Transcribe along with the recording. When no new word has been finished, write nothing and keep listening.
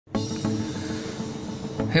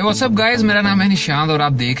Hey what's up guys, मेरा नाम है निशांत और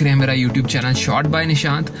आप देख रहे हैं मेरा YouTube channel shot bye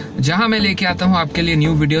Nishant, जहां मैं लेके आता हूं आपके लिए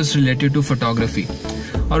new videos related to photography.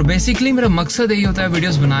 और बेसिकली मेरा मकसद यही होता है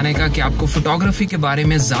वीडियोस बनाने का कि आपको फोटोग्राफी के बारे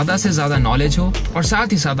में ज्यादा से ज्यादा नॉलेज हो और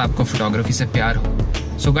साथ ही साथ आपको फोटोग्राफी से प्यार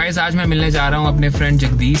हो। सो गाइस, आज मैं मिलने जा रहा हूँ अपने फ्रेंड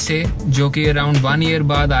जगदीश से, जो कि अराउंड 1 ईयर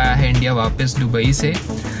बाद आया है इंडिया वापस दुबई से।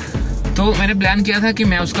 तो मैंने प्लान किया था कि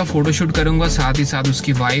मैं उसका फोटोशूट करूंगा, साथ ही साथ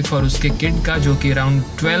उसकी वाइफ और उसके किड का, जो कि अराउंड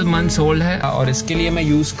 12 मंथ्स ओल्ड है। और इसके लिए मैं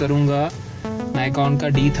यूज करूंगा नाइकॉन का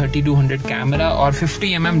D3200 कैमरा और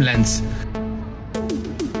 50mm लेंस।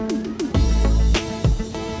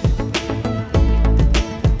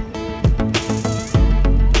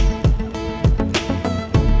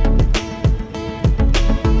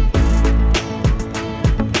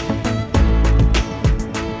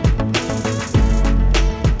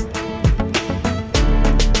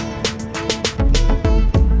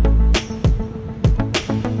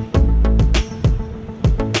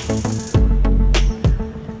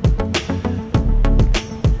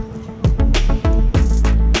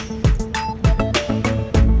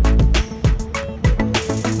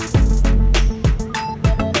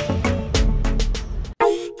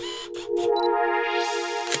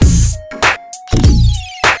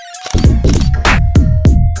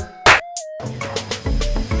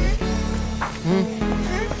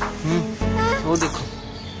 वो देखो,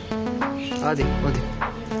 आ दे, वो दे,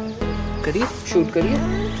 करिए, शूट करिए,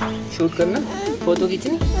 शूट करना, फोटो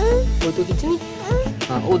खींचनी, फोटो खींचनी।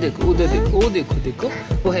 हाँ, वो देखो, उधर देखो, वो देखो, देखो,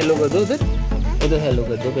 वो हेलो कर दो, उधर उधर हेलो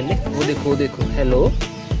कर दो पहले, वो देखो, वो देखो, हेलो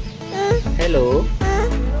हेलो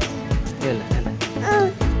हेलो हेलो।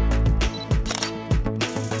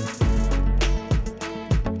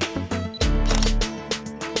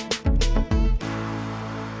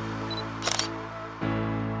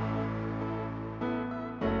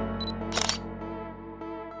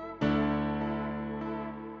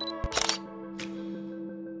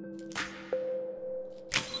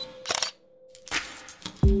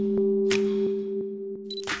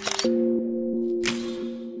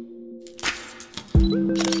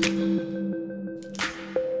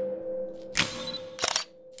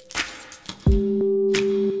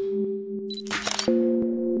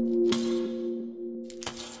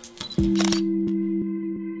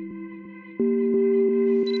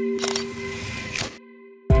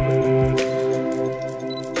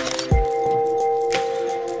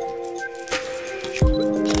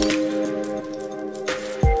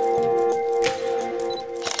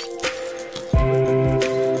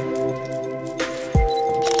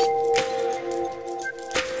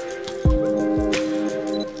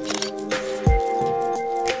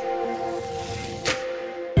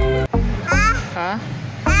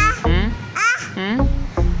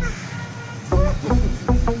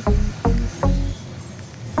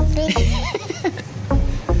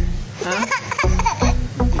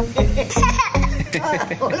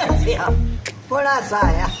 थोड़ा सा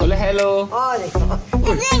आया, बोले हेलो। और देखो,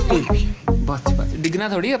 बस डिगना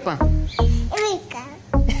थोड़ी अपा।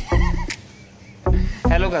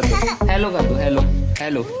 हेलो कर दो, हेलो कर दो, हेलो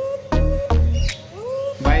हेलो,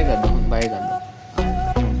 बाय कर दो, बाय कर दो।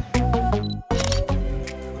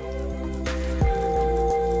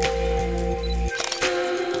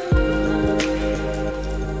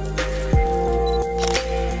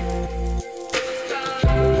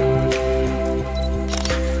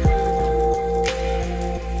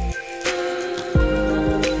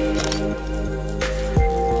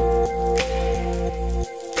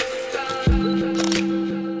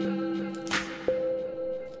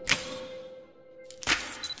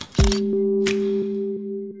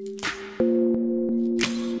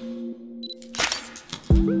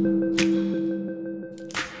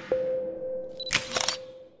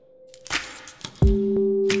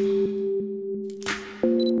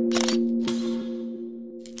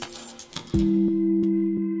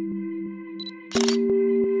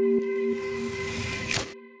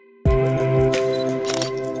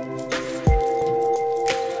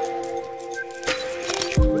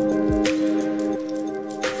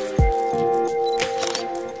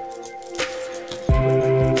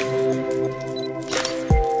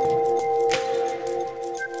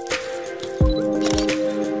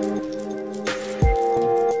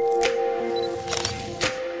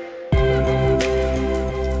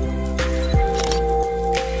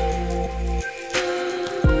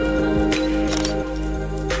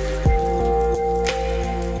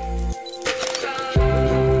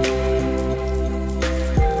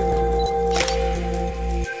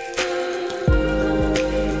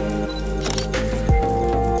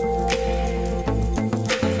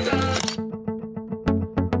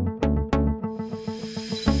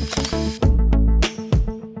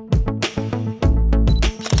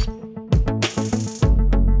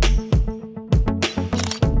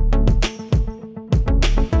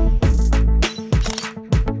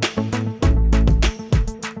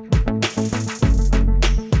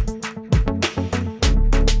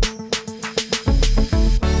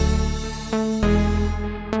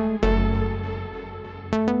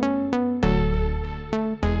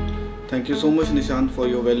 so much, Nishant, for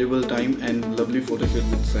your valuable time and lovely photo shoot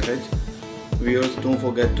with Sahaj. Viewers, don't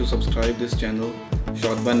forget to subscribe this channel,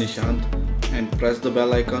 Shot by Nishant, and press the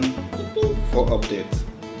bell icon for updates.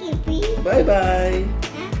 Bye bye.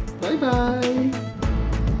 Bye bye.